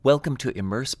Welcome to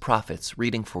Immerse Prophets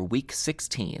reading for week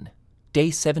 16, day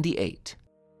 78.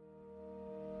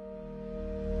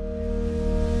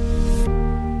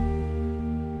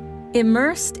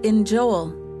 Immersed in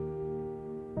Joel.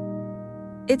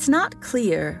 It's not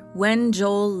clear when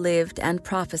Joel lived and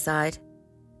prophesied,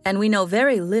 and we know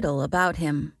very little about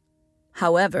him.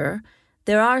 However,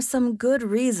 there are some good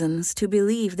reasons to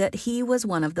believe that he was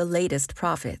one of the latest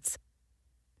prophets.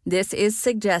 This is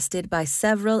suggested by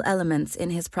several elements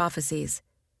in his prophecies.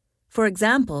 For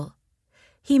example,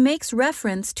 he makes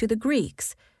reference to the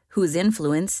Greeks, whose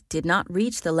influence did not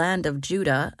reach the land of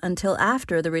Judah until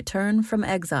after the return from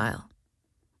exile.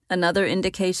 Another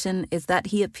indication is that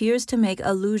he appears to make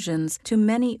allusions to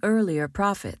many earlier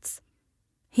prophets.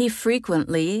 He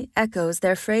frequently echoes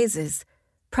their phrases,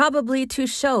 probably to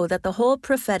show that the whole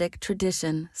prophetic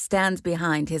tradition stands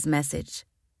behind his message.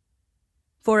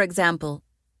 For example,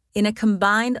 in a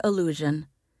combined allusion,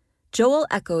 Joel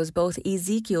echoes both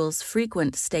Ezekiel's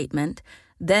frequent statement,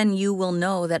 "Then you will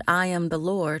know that I am the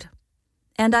Lord,"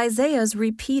 and Isaiah's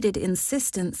repeated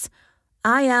insistence,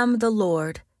 "I am the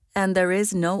Lord, and there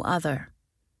is no other."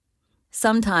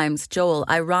 Sometimes Joel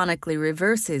ironically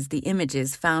reverses the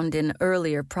images found in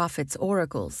earlier prophets'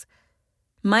 oracles.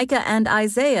 Micah and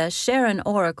Isaiah share an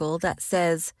oracle that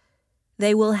says,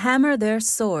 "They will hammer their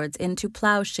swords into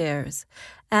plowshares,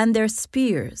 and their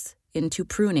spears into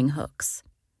pruning hooks."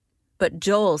 But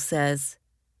Joel says,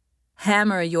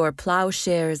 "Hammer your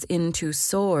plowshares into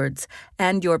swords,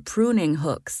 and your pruning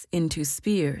hooks into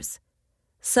spears."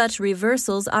 Such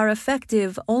reversals are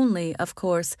effective only, of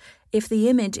course, if the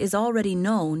image is already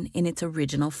known in its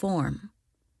original form.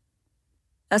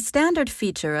 A standard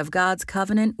feature of God's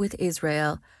covenant with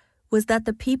Israel was that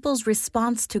the people's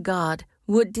response to God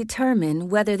would determine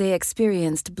whether they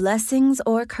experienced blessings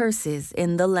or curses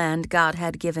in the land God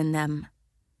had given them.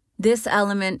 This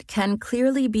element can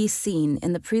clearly be seen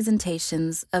in the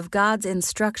presentations of God's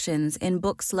instructions in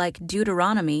books like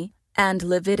Deuteronomy and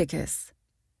Leviticus.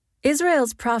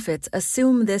 Israel's prophets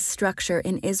assume this structure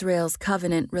in Israel's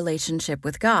covenant relationship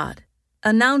with God,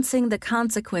 announcing the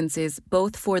consequences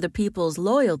both for the people's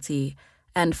loyalty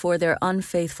and for their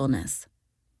unfaithfulness.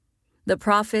 The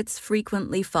prophets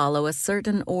frequently follow a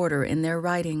certain order in their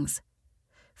writings.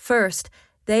 First,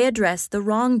 they address the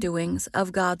wrongdoings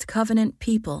of God's covenant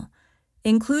people,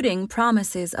 including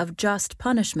promises of just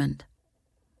punishment.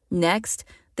 Next,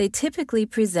 they typically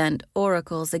present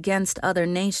oracles against other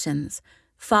nations,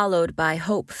 followed by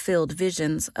hope-filled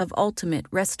visions of ultimate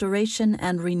restoration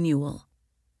and renewal.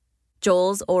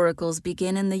 Joel's oracles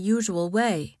begin in the usual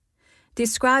way,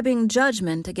 describing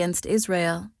judgment against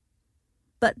Israel.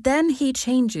 But then he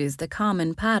changes the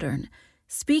common pattern,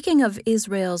 speaking of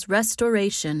Israel's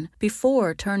restoration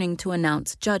before turning to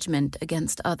announce judgment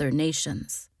against other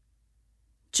nations.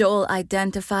 Joel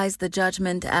identifies the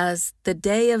judgment as the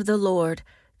day of the Lord,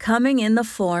 coming in the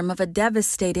form of a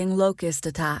devastating locust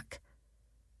attack.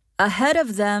 Ahead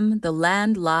of them, the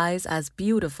land lies as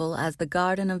beautiful as the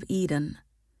Garden of Eden.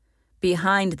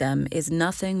 Behind them is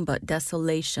nothing but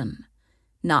desolation.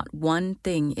 Not one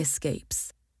thing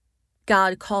escapes.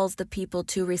 God calls the people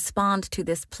to respond to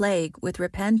this plague with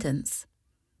repentance.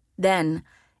 Then,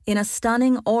 in a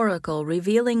stunning oracle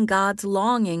revealing God's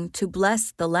longing to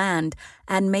bless the land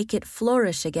and make it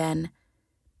flourish again,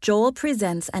 Joel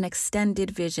presents an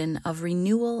extended vision of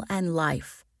renewal and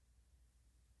life.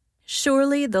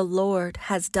 "Surely the Lord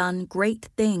has done great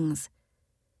things.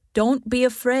 Don't be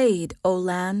afraid, O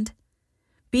land.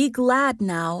 Be glad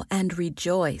now and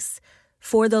rejoice,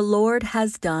 for the Lord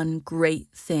has done great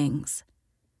things.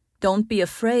 Don't be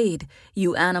afraid,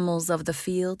 you animals of the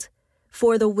field,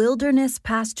 for the wilderness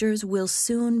pastures will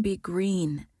soon be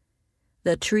green.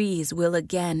 The trees will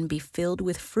again be filled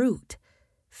with fruit.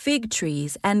 Fig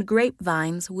trees and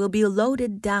grapevines will be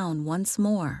loaded down once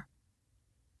more."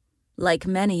 Like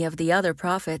many of the other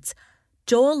prophets,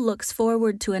 Joel looks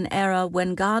forward to an era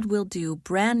when God will do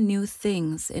brand new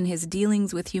things in his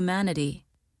dealings with humanity.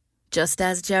 Just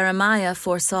as Jeremiah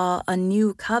foresaw a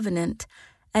new covenant,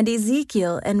 and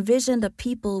Ezekiel envisioned a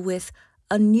people with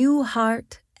a new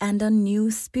heart and a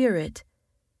new spirit,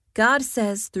 God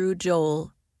says through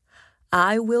Joel,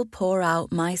 "I will pour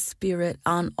out my spirit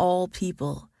on all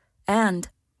people, and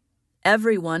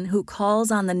everyone who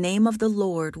calls on the name of the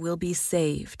Lord will be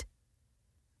saved."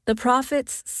 The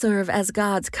prophets serve as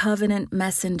God's covenant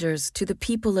messengers to the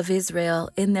people of Israel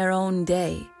in their own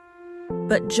day.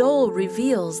 But Joel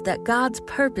reveals that God's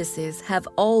purposes have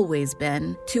always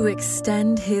been to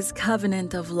extend his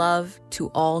covenant of love to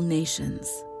all nations.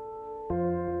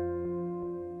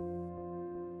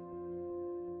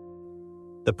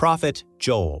 The prophet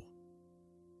Joel.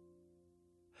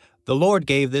 The Lord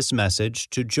gave this message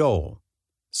to Joel,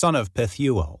 son of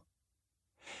Pethuel.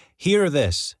 Hear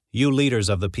this, you leaders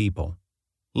of the people.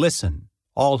 Listen,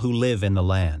 all who live in the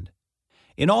land.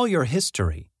 In all your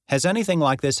history, has anything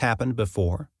like this happened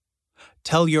before?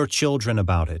 Tell your children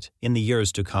about it in the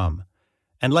years to come,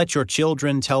 and let your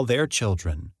children tell their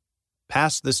children.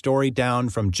 Pass the story down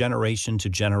from generation to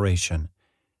generation.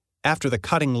 After the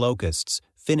cutting locusts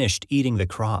finished eating the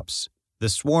crops, the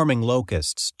swarming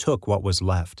locusts took what was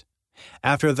left.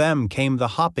 After them came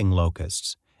the hopping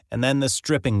locusts, and then the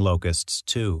stripping locusts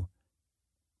too.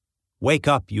 Wake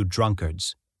up, you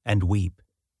drunkards, and weep.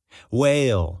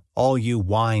 Wail, all you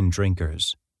wine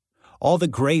drinkers. All the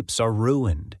grapes are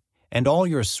ruined, and all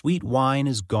your sweet wine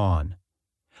is gone.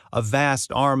 A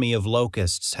vast army of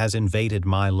locusts has invaded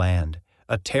my land,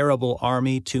 a terrible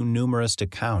army too numerous to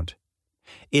count.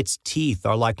 Its teeth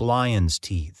are like lions'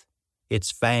 teeth,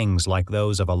 its fangs like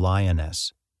those of a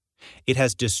lioness. It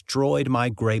has destroyed my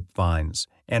grapevines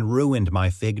and ruined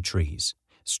my fig trees,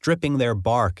 stripping their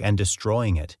bark and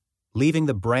destroying it, leaving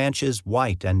the branches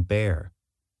white and bare.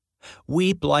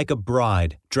 Weep like a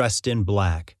bride dressed in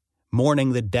black,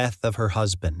 mourning the death of her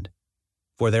husband.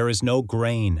 For there is no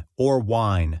grain or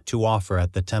wine to offer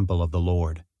at the temple of the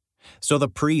Lord. So the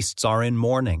priests are in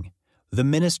mourning, the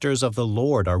ministers of the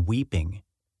Lord are weeping.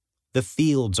 The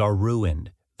fields are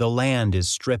ruined, the land is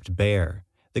stripped bare,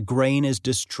 the grain is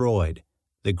destroyed,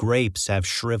 the grapes have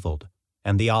shriveled,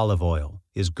 and the olive oil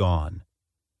is gone.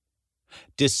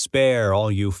 Despair,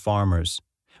 all you farmers.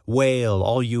 Wail,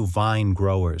 all you vine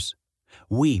growers.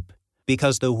 Weep,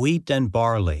 because the wheat and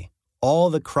barley, all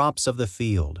the crops of the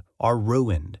field, are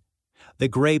ruined. The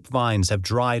grapevines have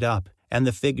dried up, and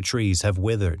the fig trees have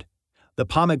withered. The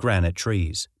pomegranate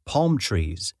trees, palm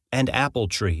trees, and apple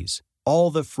trees, all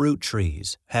the fruit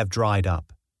trees, have dried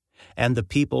up, and the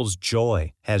people's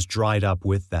joy has dried up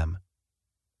with them.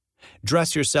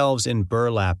 Dress yourselves in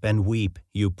burlap and weep,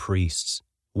 you priests.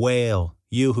 Wail,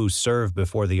 you who serve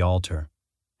before the altar.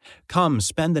 Come,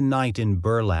 spend the night in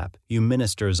burlap, you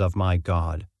ministers of my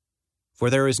God. For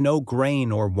there is no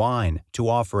grain or wine to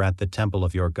offer at the temple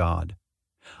of your God.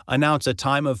 Announce a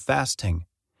time of fasting.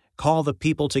 Call the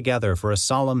people together for a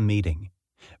solemn meeting.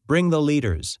 Bring the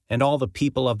leaders and all the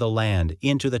people of the land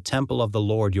into the temple of the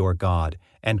Lord your God,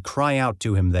 and cry out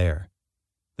to him there.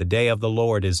 The day of the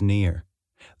Lord is near,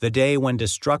 the day when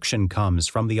destruction comes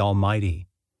from the Almighty.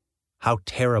 How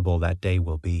terrible that day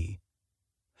will be.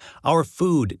 Our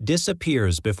food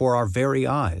disappears before our very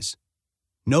eyes.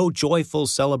 No joyful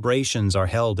celebrations are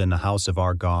held in the house of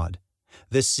our God.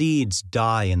 The seeds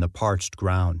die in the parched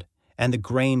ground, and the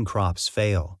grain crops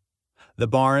fail. The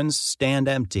barns stand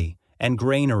empty, and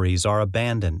granaries are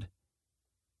abandoned.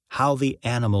 How the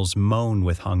animals moan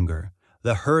with hunger.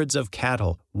 The herds of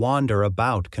cattle wander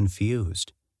about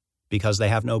confused, because they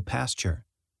have no pasture.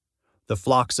 The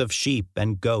flocks of sheep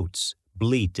and goats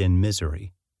bleat in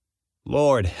misery.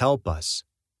 Lord, help us.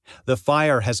 The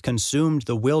fire has consumed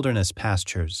the wilderness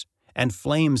pastures, and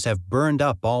flames have burned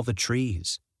up all the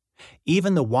trees.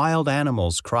 Even the wild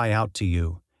animals cry out to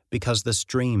you, because the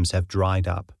streams have dried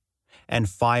up, and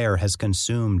fire has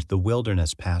consumed the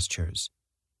wilderness pastures.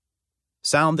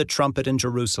 Sound the trumpet in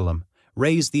Jerusalem,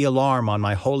 raise the alarm on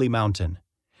my holy mountain.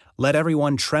 Let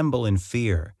everyone tremble in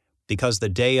fear, because the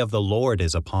day of the Lord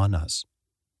is upon us.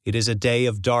 It is a day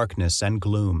of darkness and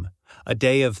gloom, a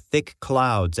day of thick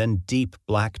clouds and deep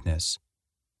blackness.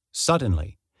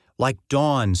 Suddenly, like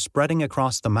dawn spreading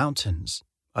across the mountains,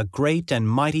 a great and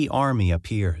mighty army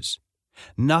appears.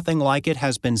 Nothing like it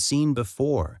has been seen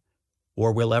before,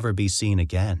 or will ever be seen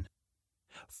again.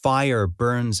 Fire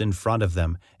burns in front of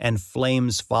them, and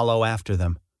flames follow after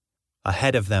them.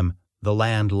 Ahead of them, the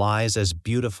land lies as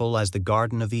beautiful as the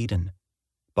Garden of Eden.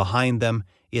 Behind them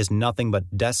is nothing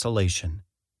but desolation.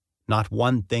 Not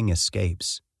one thing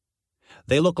escapes.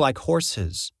 They look like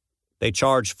horses. They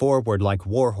charge forward like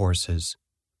war horses.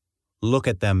 Look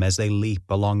at them as they leap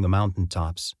along the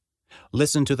mountaintops.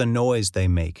 Listen to the noise they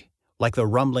make, like the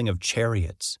rumbling of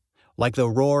chariots, like the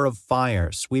roar of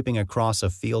fire sweeping across a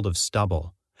field of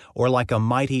stubble, or like a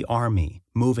mighty army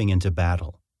moving into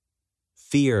battle.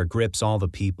 Fear grips all the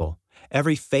people.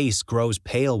 Every face grows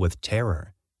pale with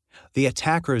terror. The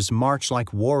attackers march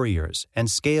like warriors and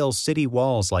scale city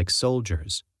walls like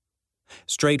soldiers.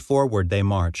 Straight forward they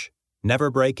march, never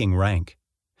breaking rank.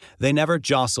 They never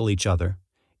jostle each other.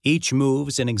 Each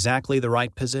moves in exactly the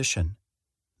right position.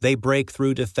 They break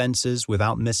through defenses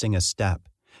without missing a step.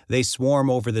 They swarm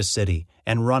over the city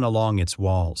and run along its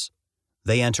walls.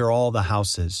 They enter all the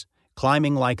houses,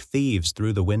 climbing like thieves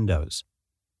through the windows.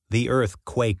 The earth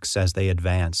quakes as they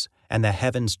advance, and the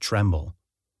heavens tremble.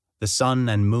 The sun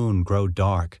and moon grow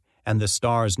dark, and the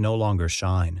stars no longer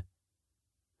shine.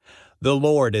 The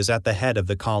Lord is at the head of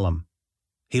the column.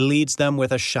 He leads them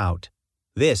with a shout.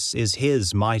 This is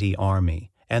His mighty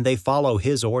army, and they follow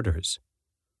His orders.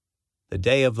 The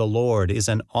day of the Lord is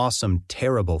an awesome,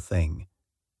 terrible thing.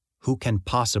 Who can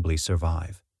possibly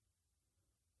survive?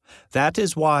 That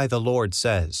is why the Lord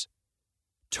says,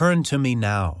 "Turn to me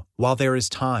now, while there is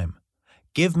time.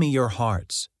 Give me your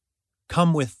hearts.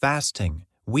 Come with fasting,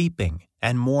 weeping,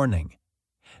 and mourning.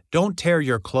 Don't tear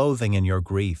your clothing in your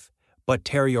grief, but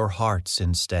tear your hearts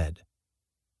instead.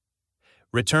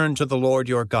 Return to the Lord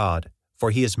your God,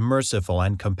 for He is merciful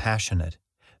and compassionate,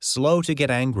 slow to get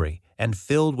angry, and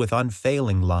filled with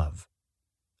unfailing love.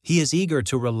 He is eager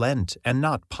to relent and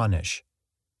not punish.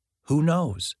 Who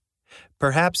knows?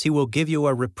 Perhaps He will give you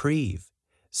a reprieve,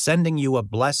 sending you a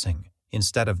blessing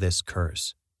instead of this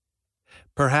curse.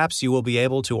 Perhaps you will be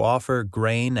able to offer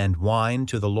grain and wine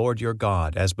to the Lord your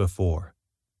God as before."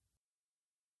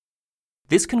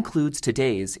 This concludes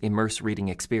today's Immerse reading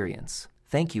experience.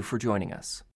 Thank you for joining us.